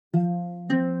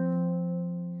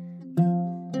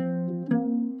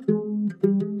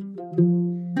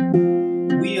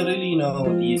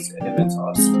these events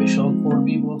are special for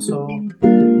people, so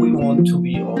we want to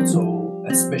be also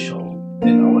special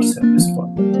in our service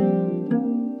fund.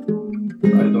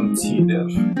 I don't see there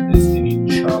is any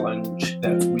challenge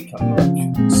that we cannot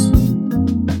fix.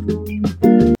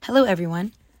 Hello,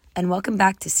 everyone, and welcome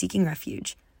back to Seeking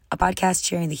Refuge, a podcast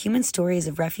sharing the human stories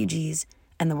of refugees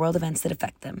and the world events that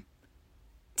affect them.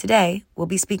 Today, we'll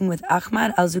be speaking with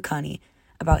Ahmad Alzoukani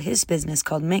about his business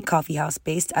called Mint Coffeehouse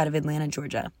based out of Atlanta,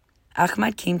 Georgia.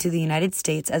 Ahmad came to the United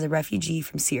States as a refugee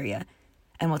from Syria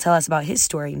and will tell us about his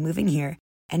story moving here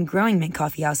and growing Mint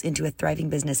Coffeehouse into a thriving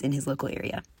business in his local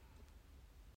area.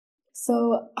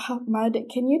 So, Ahmad,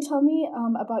 can you tell me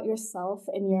about yourself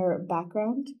and your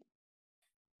background?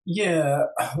 Yeah,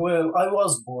 well, I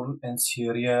was born in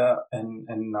Syria in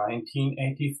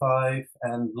 1985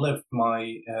 and lived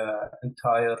my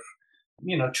entire,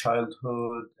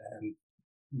 childhood and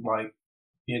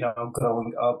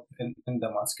growing up in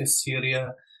Damascus,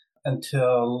 Syria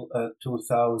until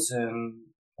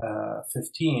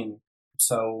 2015.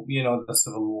 So, the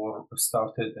civil war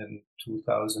started in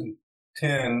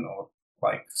 2010 or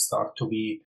start to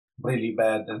be really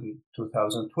bad in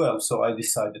 2012. So I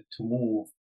decided to move.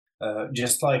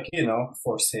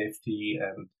 For safety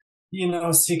and,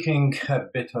 seeking a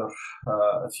better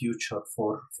future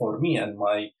for me and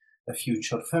my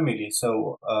future family.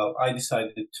 So I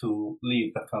decided to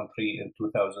leave the country in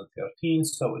 2013.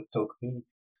 So it took me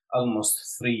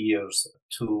almost 3 years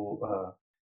to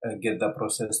get the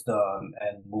process done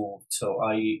and moved. So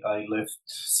I left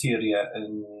Syria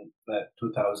in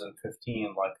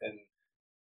 2015,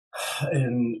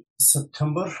 in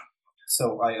September.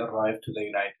 So I arrived to the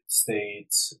United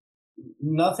States.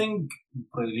 Nothing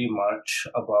really much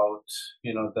about,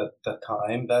 the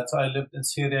time that I lived in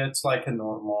Syria. It's like a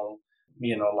normal,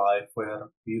 life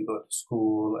where you go to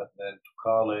school and then to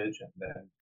college and then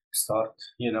start,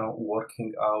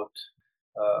 working out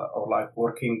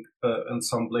working in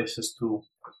some places to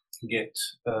get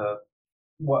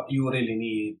what you really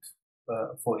need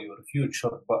for your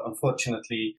future. But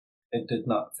unfortunately, it did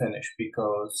not finish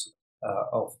because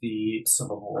of the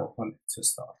civil war when it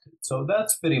started. So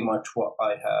that's pretty much what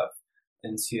I have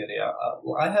in Syria.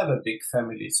 I have a big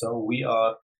family, so we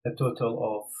are a total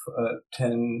of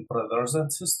 10 brothers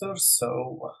and sisters.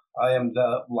 So I am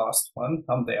the last one.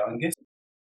 I'm the youngest.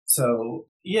 So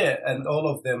yeah, and all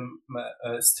of them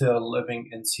still living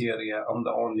in Syria. I'm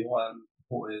the only one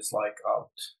who is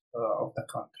out of the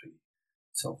country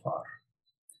so far.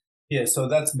 Yeah, so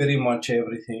that's pretty much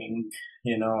everything,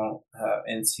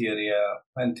 in Syria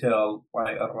until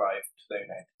I arrived to the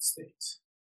United States.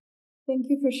 Thank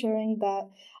you for sharing that.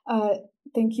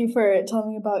 Thank you for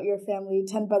telling me about your family,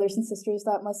 10 brothers and sisters.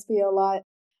 That must be a lot.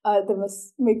 They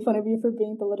must make fun of you for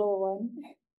being the little one.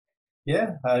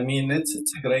 Yeah, I mean,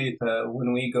 it's great.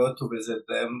 When we go to visit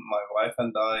them, my wife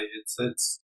and I,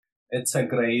 it's a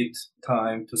great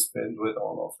time to spend with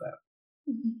all of them.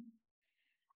 Mm-hmm.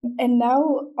 And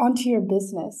now onto your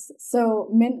business.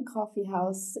 So Mint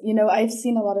Coffeehouse, I've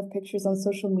seen a lot of pictures on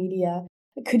social media.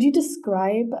 Could you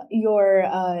describe your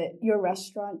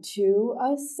restaurant to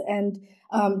us and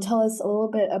tell us a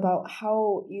little bit about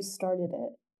how you started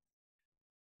it?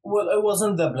 Well, it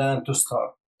wasn't the plan to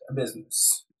start a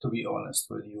business, to be honest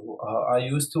with you. I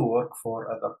used to work for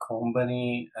other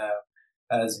company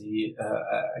as a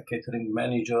catering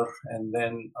manager, and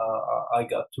then I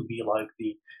got to be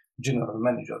the general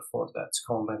manager for that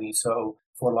company. So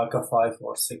for a 5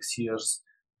 or 6 years,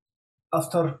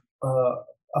 after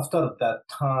that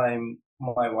time,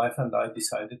 my wife and I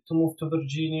decided to move to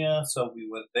Virginia. So we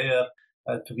went there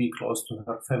to be close to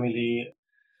her family.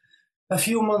 A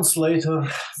few months later,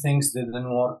 things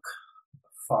didn't work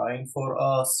fine for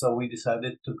us, so we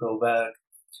decided to go back.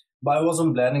 But I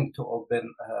wasn't planning to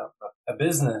open a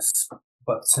business.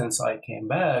 But since I came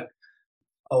back,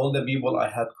 all the people I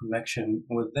had connection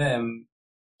with them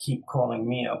keep calling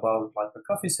me about a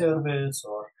coffee service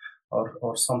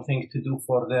or something to do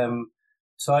for them.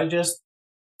 So I just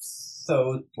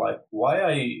thought why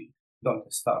I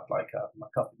don't start a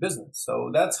coffee business. So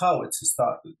that's how it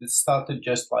started. It started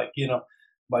just by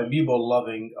people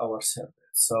loving our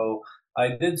service. So I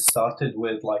did started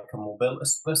with a mobile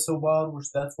espresso bar,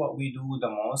 which that's what we do the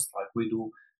most. We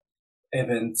do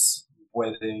events,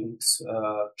 weddings,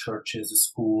 churches,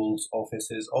 schools,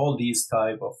 offices, all these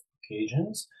type of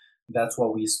occasions. That's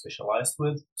what we specialized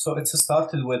with. So it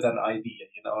started with an idea,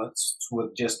 it's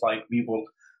with just people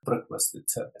requested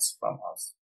service from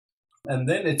us. And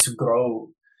then it's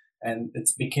grown and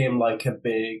it's became a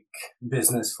big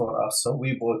business for us. So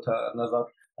we bought another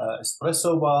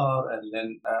espresso bar and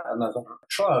then another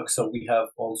truck. So we have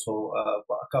also a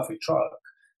coffee truck.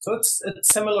 So it's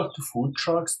similar to food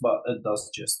trucks, but it does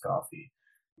just coffee.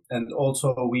 And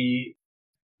also we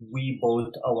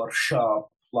bought our shop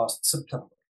last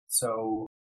September. So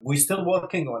we're still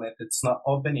working on it. It's not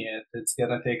open yet. It's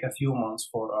gonna take a few months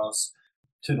for us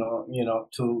to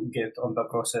to get on the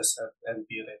process and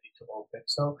be ready to open.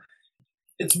 So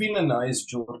it's been a nice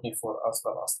journey for us the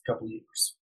last couple of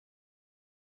years.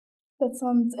 That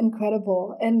sounds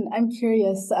incredible. And I'm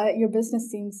curious, your business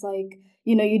seems like,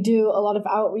 you do a lot of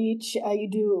outreach, you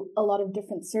do a lot of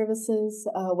different services,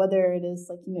 whether it is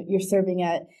like, you're serving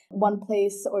at one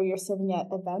place or you're serving at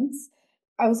events.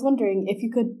 I was wondering if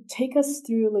you could take us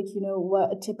through, like,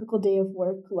 what a typical day of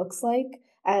work looks like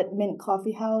at Mint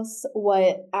Coffee House,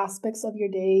 what aspects of your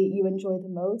day you enjoy the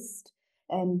most,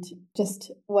 and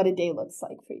just what a day looks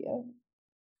like for you.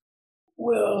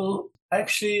 Well,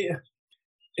 actually,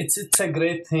 it's a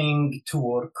great thing to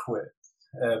work with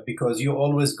because you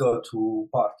always go to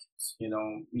parties.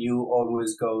 You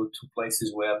always go to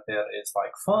places where there is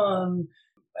like fun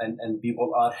and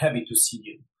people are happy to see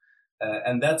you.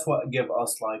 And that's what give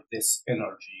us like this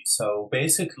energy. So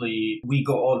basically, we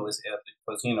go always early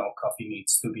because coffee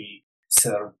needs to be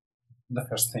served the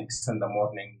first things in the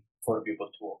morning for people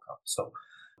to wake up. So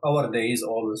our days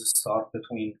always start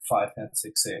between 5 and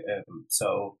 6 a.m.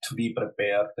 So to be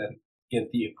prepared and get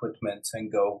the equipment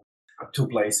and go to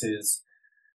places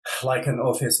like an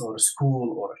office or a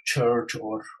school or a church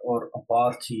or a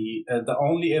party. The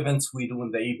only events we do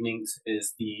in the evenings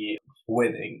is the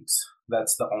weddings.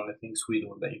 That's the only things we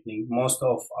do in the evening. Most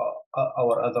of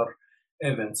our other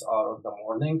events are in the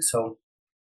morning. So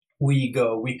we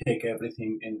take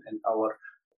everything in our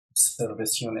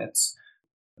service units,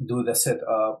 do the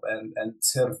setup and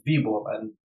serve people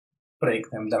and break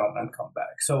them down and come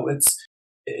back. So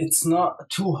it's not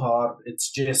too hard.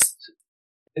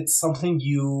 It's something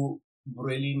you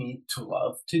really need to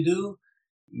love to do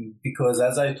because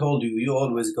as I told you, you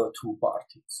always go to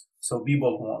parties. So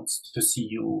people wants to see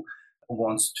you,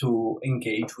 wants to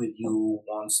engage with you,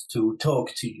 wants to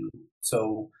talk to you.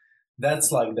 So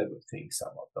that's like the good things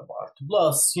about the bar.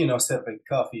 Plus, serving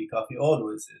coffee. Coffee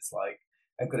always is like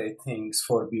a great things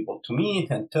for people to meet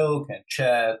and talk and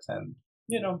chat and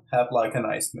have like a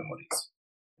nice memories.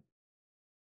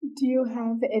 Do you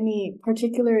have any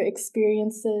particular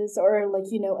experiences or like,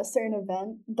 a certain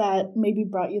event that maybe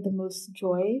brought you the most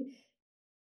joy?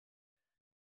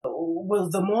 Well,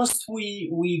 the most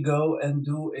we go and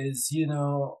do is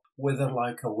whether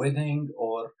like a wedding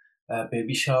or a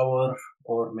baby shower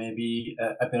or maybe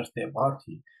a birthday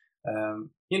party.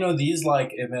 These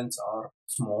like events are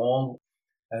small.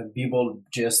 People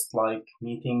just like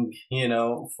meeting,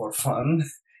 for fun.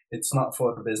 It's not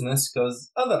for business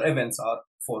because other events are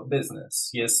for business.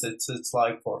 Yes, it's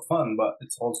like for fun, but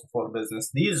it's also for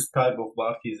business. These type of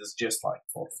parties is just like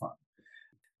for fun.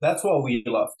 That's what we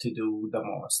love to do the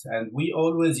most. And we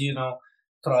always,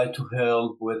 try to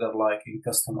help whether like in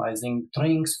customizing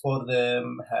drinks for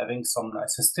them, having some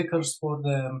nice stickers for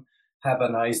them, have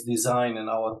a nice design in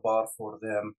our bar for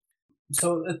them.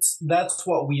 So that's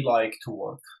what we like to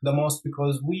work the most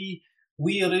because we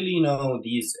really know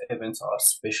these events are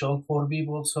special for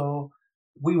people. So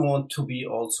we want to be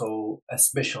also a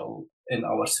special in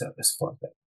our service for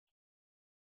them.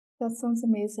 That sounds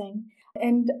amazing.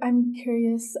 And I'm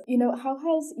curious, how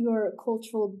has your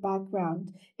cultural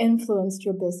background influenced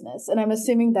your business? And I'm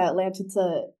assuming that Atlanta's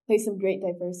a place of great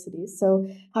diversity. So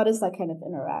how does that kind of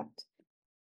interact?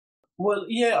 Well,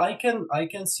 yeah, I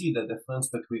can see the difference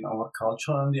between our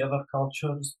culture and the other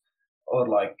cultures, or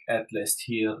like at least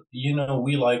here,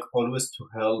 we like always to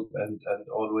help and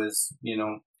always,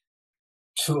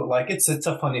 to like it's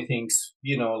a funny things,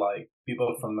 like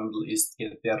people from Middle East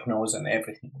get their nose and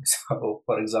everything. So,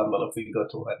 for example, if we go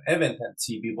to an event and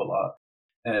see people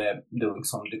are doing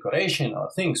some decoration or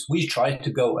things, we try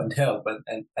to go and help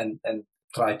and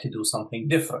try to do something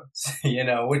different,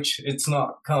 which it's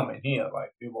not common here.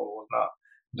 Like people will not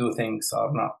do things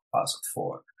are not asked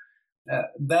for.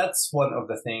 That's one of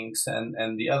the things,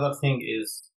 and the other thing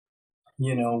is,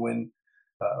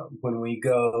 when we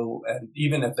go, and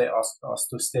even if they ask us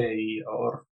to stay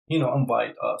or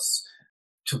invite us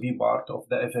to be part of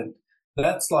the event,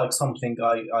 that's like something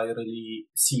I really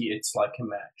see. It's like a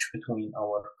match between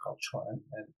our culture and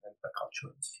the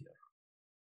cultures here.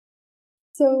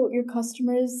 So your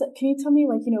customers, can you tell me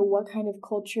like, what kind of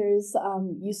cultures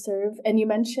you serve? And you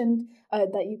mentioned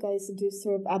that you guys do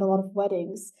serve at a lot of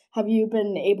weddings. Have you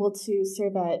been able to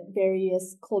serve at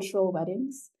various cultural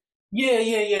weddings?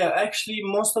 Yeah. Actually,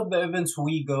 most of the events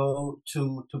we go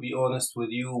to be honest with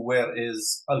you, where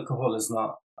is alcohol is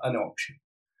not an option.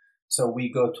 So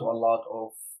we go to a lot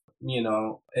of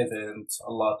events,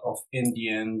 a lot of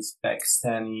Indians,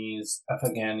 Pakistanis,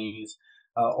 Afghanis,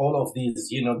 all of these,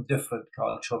 different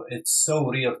culture. It's so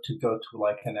rare to go to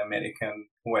like an American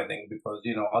wedding because,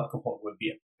 alcohol will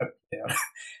be up there.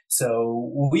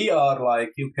 So we are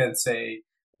like, you can say,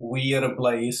 we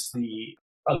replace the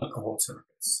alcohol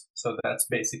service. So that's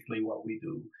basically what we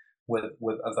do with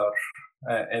other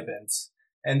events.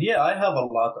 And yeah, I have a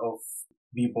lot of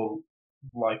people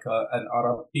like an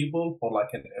Arab people or like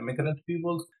an immigrant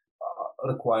people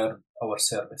require our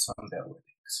service on their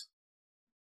weddings.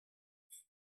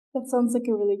 That sounds like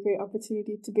a really great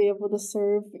opportunity to be able to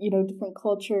serve, different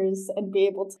cultures and be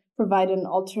able to provide an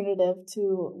alternative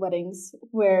to weddings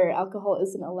where alcohol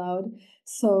isn't allowed.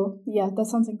 So, yeah, that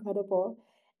sounds incredible.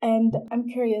 And I'm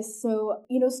curious, so,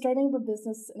 starting up a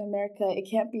business in America, it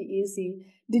can't be easy.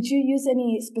 Did you use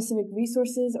any specific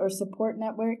resources or support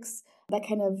networks that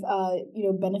kind of,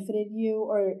 benefited you?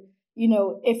 Or,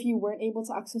 if you weren't able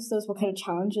to access those, what kind of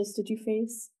challenges did you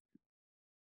face?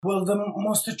 Well, the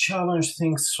most challenge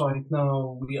things right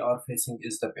now we are facing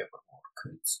is the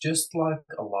paperwork. It's just like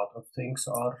a lot of things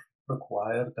are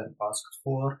required and asked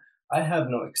for. I have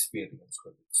no experience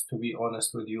with it. To be honest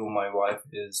with you, my wife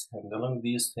is handling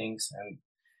these things,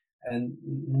 and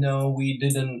no, we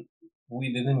didn't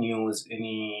use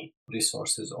any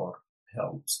resources or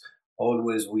helps.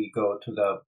 Always we go to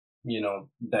the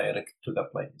direct to the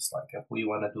place. Like if we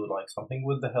want to do like something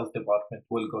with the health department,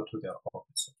 we'll go to their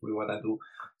office. If we want to do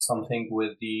something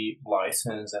with the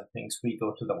license and things, we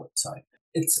go to the website.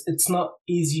 It's not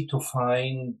easy to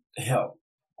find help,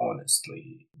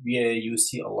 honestly. Yeah, you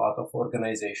see a lot of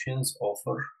organizations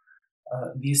offer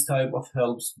these type of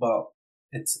helps, but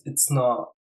it's not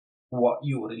what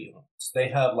you really want. They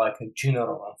have like a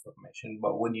general information,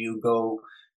 but when you go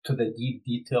to the deep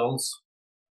details,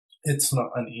 it's not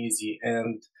uneasy.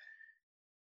 And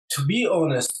to be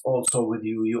honest, also with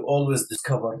you, you always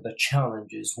discover the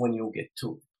challenges when you get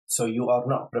to it. So you are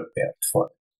not prepared for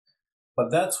it. But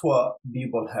that's what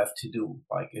people have to do.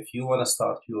 Like if you want to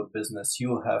start your business,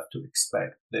 you have to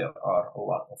expect there are a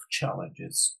lot of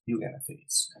challenges you're going to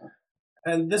face.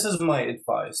 And this is my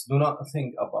advice. Do not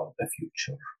think about the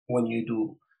future when you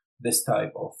do this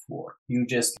type of work. You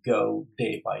just go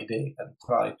day by day and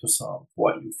try to solve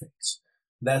what you face.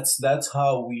 That's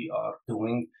how we are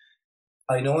doing.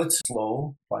 I know it's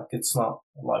slow, like it's not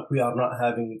like we are not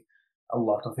having a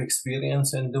lot of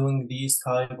experience in doing these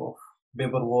type of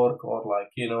paperwork or like,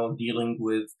 dealing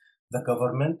with the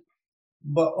government.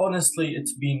 But honestly,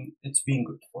 it's been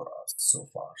good for us so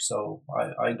far. So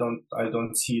I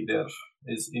don't see there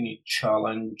is any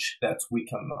challenge that we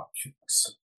cannot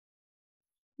fix.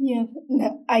 Yeah,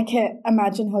 no, I can't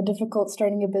imagine how difficult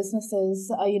starting a business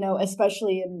is,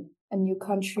 especially in a new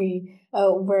country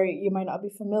where you might not be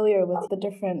familiar with the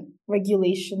different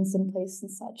regulations in place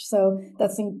and such. So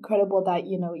that's incredible that,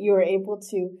 you were able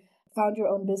to found your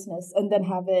own business and then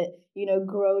have it,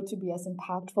 grow to be as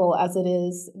impactful as it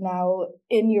is now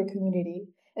in your community.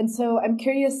 And so I'm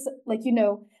curious, like,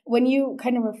 when you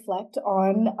kind of reflect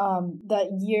on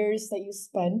the years that you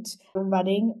spent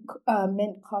running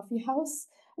Mint Coffee House,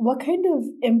 what kind of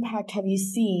impact have you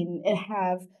seen it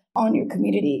have on your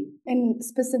community and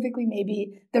specifically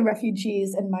maybe the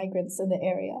refugees and migrants in the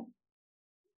area?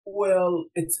 Well,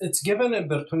 it's given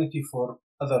opportunity for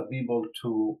other people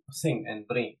to think and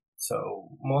dream. So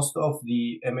most of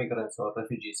the immigrants or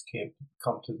refugees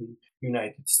come to the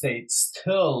United States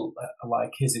still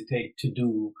like hesitate to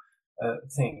do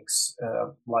things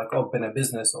like open a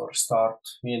business or start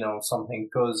something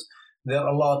because there are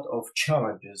a lot of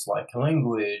challenges like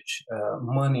language,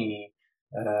 money,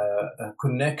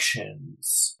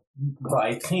 connections,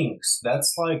 right things.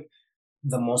 That's like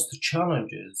the most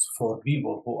challenges for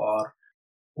people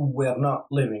were not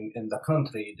living in the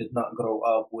country, did not grow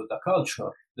up with the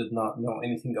culture, did not know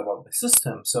anything about the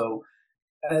system. So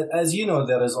as you know,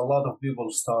 there is a lot of people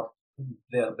start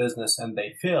their business and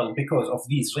they fail because of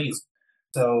these reasons.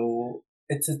 So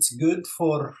it's good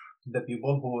for the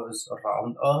people who is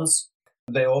around us.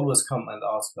 They always come and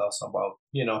ask us about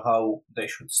how they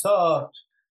should start,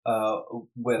 uh,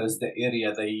 where is the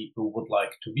area they would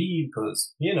like to be,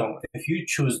 because if you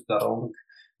choose the wrong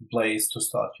place to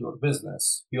start your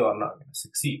business, you are not going to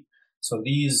succeed. So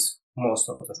these most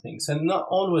of the things, and not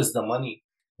always the money,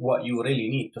 what you really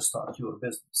need to start your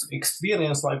business.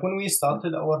 Experience, like when we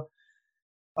started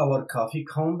our coffee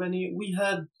company, we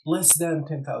had less than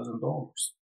 $10,000.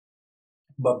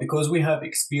 But because we have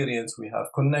experience, we have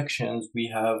connections, we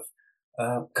have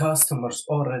customers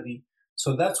already.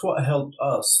 So that's what helped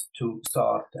us to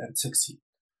start and succeed.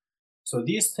 So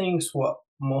these things, what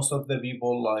most of the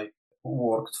people like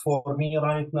worked for me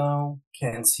right now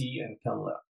can see and can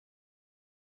learn.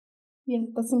 Yeah,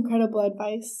 that's incredible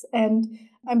advice. And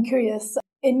I'm curious,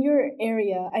 in your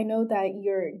area, I know that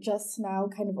you're just now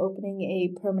kind of opening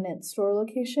a permanent store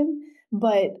location,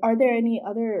 but are there any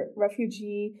other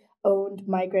refugee owned,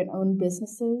 migrant owned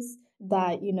businesses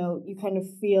that, you kind of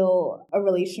feel a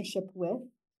relationship with?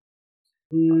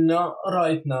 Not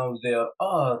right now. There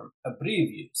are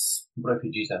previous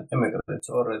refugees and immigrants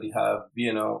already have,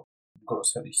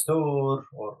 grocery store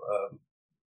or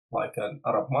like an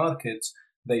Arab markets.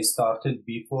 They started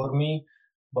before me,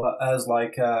 but as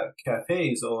like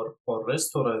cafes or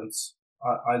restaurants,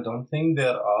 I don't think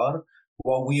there are.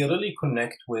 What we really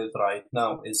connect with right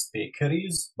now is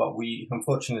bakeries, but we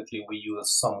unfortunately we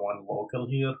use someone local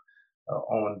here,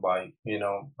 owned by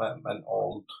an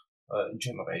old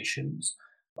generations.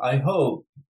 I hope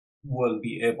we'll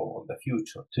be able in the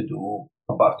future to do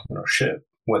a partnership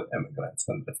with immigrants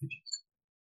and refugees.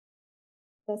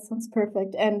 That sounds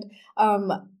perfect. And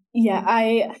yeah,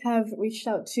 I have reached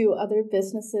out to other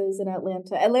businesses in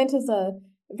Atlanta. Atlanta's a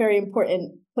very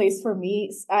important place for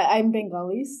me. I'm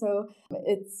Bengali, so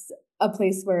it's a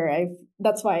place where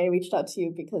that's why I reached out to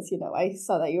you because, I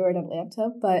saw that you were in Atlanta.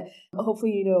 But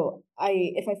hopefully,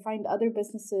 if I find other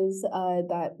businesses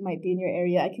that might be in your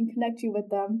area, I can connect you with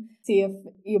them, see if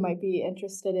you might be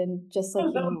interested in just like,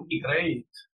 Yeah, that would be great.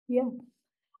 yeah.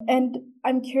 And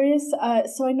I'm curious,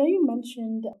 so I know you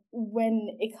mentioned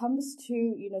when it comes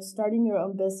to, starting your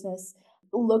own business,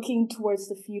 looking towards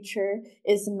the future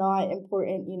is not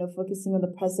important, focusing on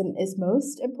the present is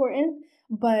most important.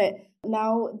 But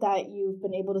now that you've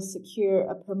been able to secure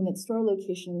a permanent store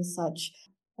location and such,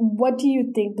 what do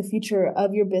you think the future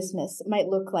of your business might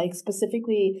look like,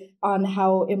 specifically on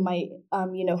how it might,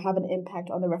 have an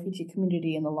impact on the refugee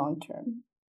community in the long term?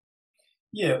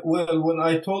 Yeah, well, when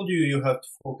I told you you have to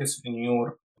focus in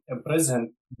your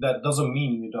present, that doesn't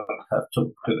mean you don't have to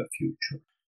look to the future.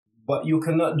 But you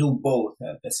cannot do both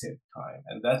at the same time.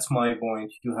 And that's my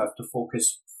point. You have to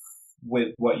focus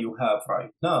with what you have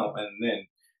right now and then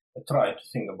try to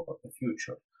think about the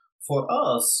future. For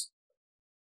us,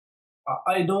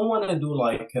 I don't want to do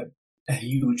like a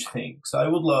huge things. I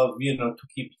would love, to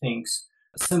keep things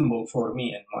simple for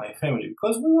me and my family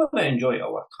because we want to enjoy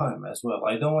our time as well.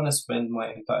 I don't want to spend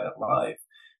my entire life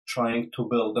trying to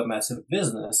build a massive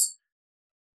business.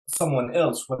 Someone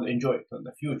else will enjoy it in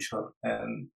the future.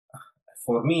 And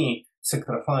for me,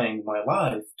 sacrificing my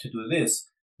life to do this,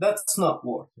 that's not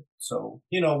worth it. So,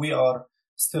 we are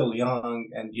still young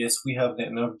and yes, we have the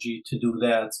energy to do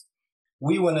that.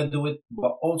 We want to do it,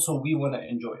 but also we want to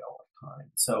enjoy our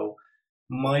time. So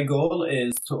my goal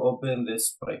is to open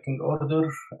this breaking order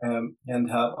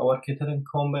and have our catering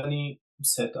company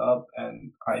set up.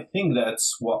 And I think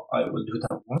that's what I will do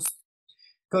the most.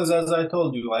 Because as I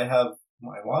told you, I have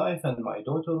my wife and my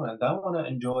daughter, and I want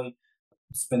to enjoy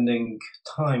spending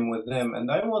time with them. And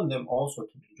I want them also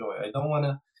to enjoy. I don't want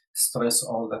to stress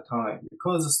all the time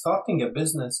because starting a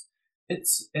business,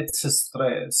 it's a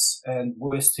stress and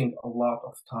wasting a lot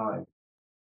of time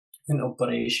in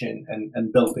operation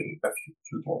and building the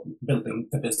future, building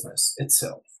the business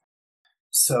itself.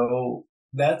 So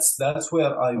that's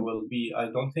where I will be. I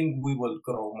don't think we will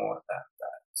grow more than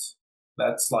that.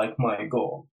 That's like my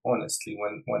goal, honestly.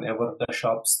 Whenever the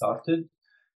shop started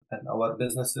and our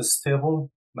business is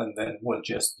stable, and then we'll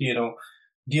just deal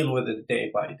with it day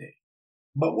by day.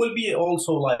 But we'll be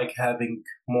also like having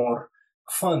more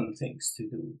fun things to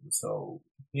do. So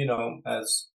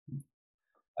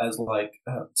as like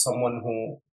someone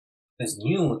who is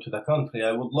new to the country,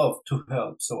 I would love to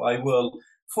help. So I will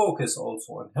focus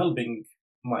also on helping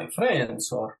my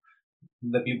friends or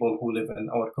the people who live in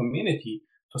our community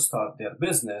to start their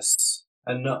business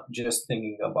and not just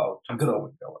thinking about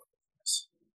growing our business.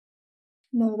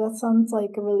 No, that sounds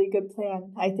like a really good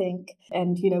plan, I think.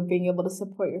 And, being able to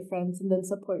support your friends and then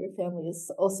support your family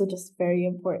is also just very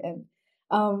important.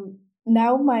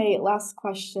 Now, my last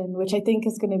question, which I think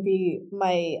is going to be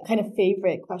my kind of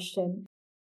favorite question.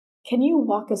 Can you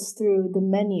walk us through the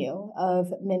menu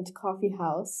of Mint Coffee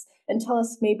House and tell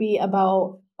us maybe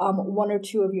about one or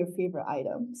two of your favorite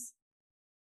items?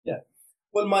 Yeah.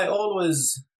 Well, my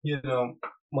always,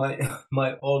 my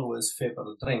my always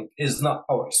favorite drink is not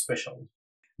our special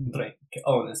drink,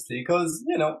 honestly, because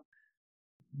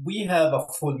we have a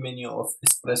full menu of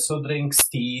espresso drinks,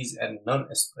 teas, and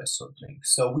non-espresso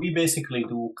drinks. So we basically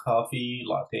do coffee,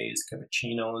 lattes,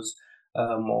 cappuccinos,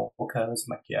 mochas,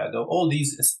 macchiato. All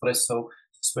these espresso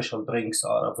special drinks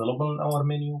are available in our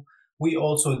menu. We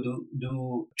also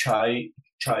do chai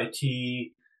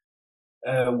tea.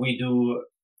 We do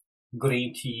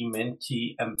green tea, mint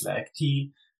tea, and black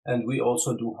tea. and we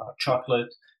also do hot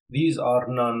chocolate. These are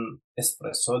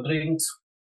non-espresso drinks.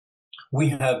 We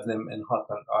have them in hot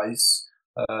and ice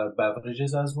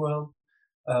beverages as well.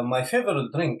 My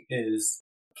favorite drink is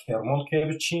caramel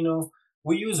cappuccino.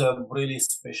 We use a really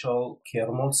special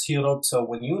caramel syrup, so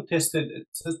when you taste it, it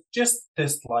just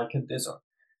tastes like a dessert.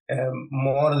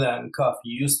 More than coffee,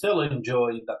 you still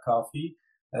enjoy the coffee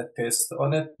taste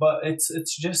on it, but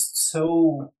it's just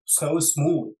so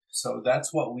smooth. So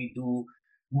that's what we do.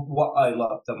 What I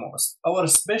love the most. Our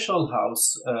special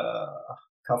house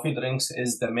coffee drinks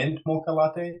is the mint mocha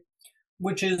latte,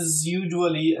 which is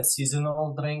usually a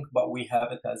seasonal drink, but we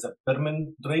have it as a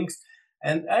permanent drink.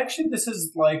 And actually, this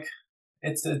is like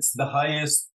it's the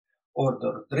highest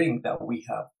order drink that we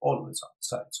have always on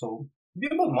site. So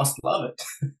people must love it.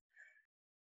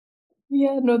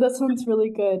 Yeah, no, that sounds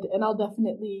really good. And I'll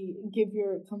definitely give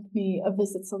your company a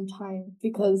visit sometime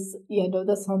because, yeah, no,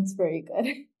 that sounds very good.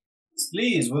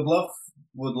 Please, would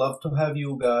love to have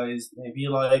you guys maybe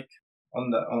like on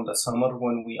the summer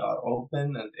when we are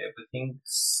open and everything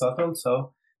settled,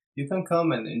 so you can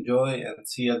come and enjoy and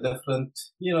see a different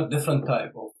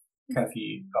type of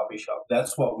coffee shop.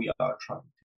 That's what we are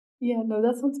trying. Yeah, no,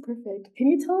 that sounds perfect. Can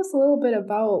you tell us a little bit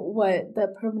about what the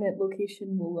permanent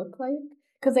location will look like?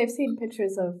 Because I've seen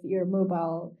pictures of your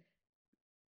mobile.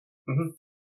 Mhm.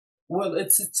 Well,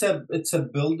 it's a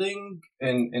building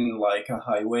in like a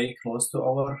highway close to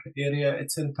our area.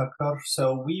 It's in Takar,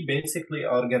 so we basically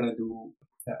are gonna do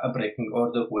a breaking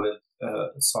order with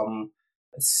some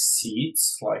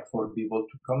seats like for people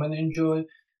to come and enjoy.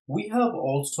 We have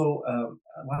also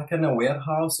like in a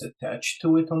warehouse attached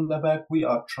to it on the back. We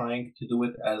are trying to do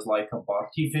it as like a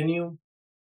party venue,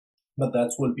 but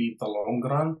that will be the long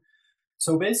run.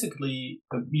 So basically,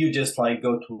 you just like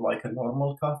go to like a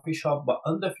normal coffee shop, but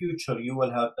in the future, you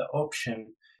will have the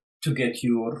option to get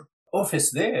your office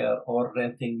there or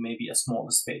renting maybe a small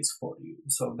space for you.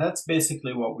 So that's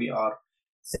basically what we are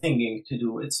thinking to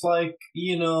do. It's like,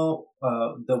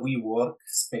 the WeWork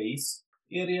space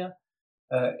area,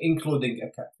 including a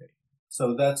cafe.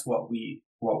 So that's what we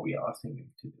are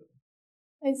thinking to do.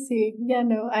 I see. Yeah,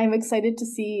 no, I'm excited to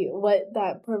see what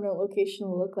that permanent location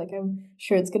will look like. I'm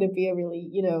sure it's going to be a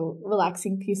really,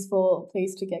 relaxing, peaceful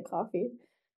place to get coffee.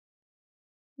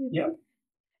 Yeah.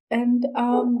 And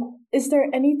is there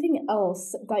anything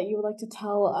else that you would like to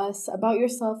tell us about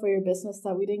yourself or your business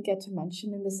that we didn't get to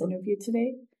mention in this interview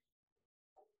today?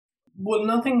 Well,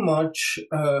 nothing much.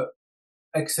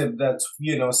 Except that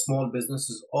small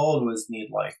businesses always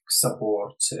need like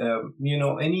support.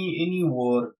 Any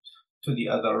word to the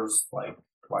others, like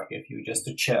if you just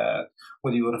chat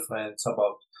with your friends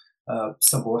about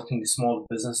supporting small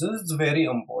businesses, it's very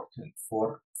important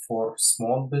for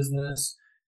small business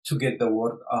to get the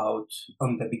word out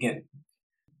on the beginning,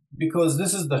 because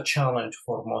this is the challenge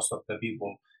for most of the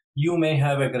people. You may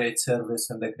have a great service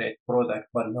and a great product,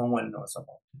 but no one knows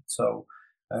about it. So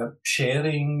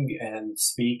sharing and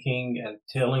speaking and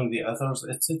telling the others,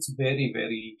 it's very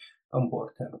very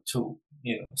important to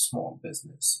small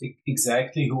business.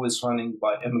 Exactly who is running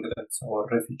by immigrants or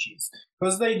refugees,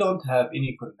 because they don't have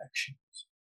any connections.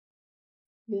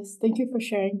 Yes, thank you for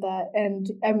sharing that.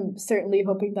 And I'm certainly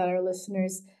hoping that our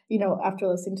listeners, after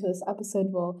listening to this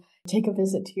episode, will take a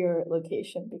visit to your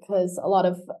location because a lot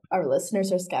of our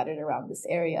listeners are scattered around this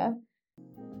area.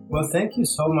 Well, thank you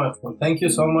so much. Well, thank you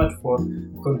so much for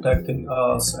contacting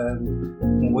us,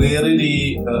 and we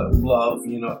really love,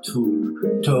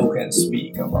 to talk and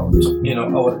speak about,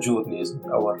 our journeys and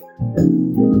our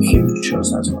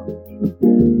futures as well.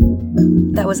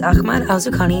 That was Ahmad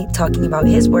Alzoukani talking about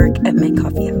his work at Mint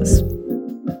Coffeehouse.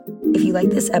 If you like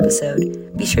this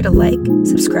episode, be sure to like,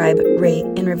 subscribe, rate,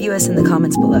 and review us in the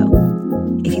comments below.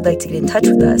 If you'd like to get in touch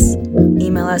with us,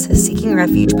 email us at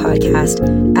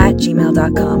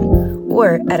seekingrefugepodcast@gmail.com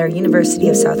or at our University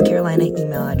of South Carolina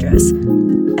email address,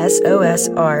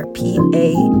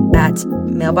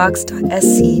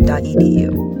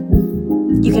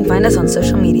 sosrp@mailbox.sc.edu. You can find us on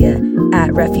social media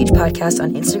at Refuge Podcast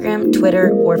on Instagram,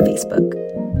 Twitter, or Facebook.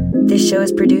 This show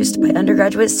is produced by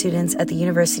undergraduate students at the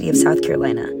University of South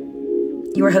Carolina.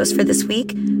 Your host for this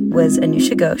week was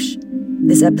Anusha Ghosh.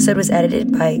 This episode was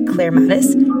edited by Claire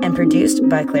Mattis and produced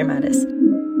by Claire Mattis.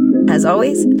 As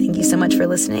always, thank you so much for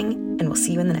listening, and we'll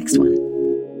see you in the next one.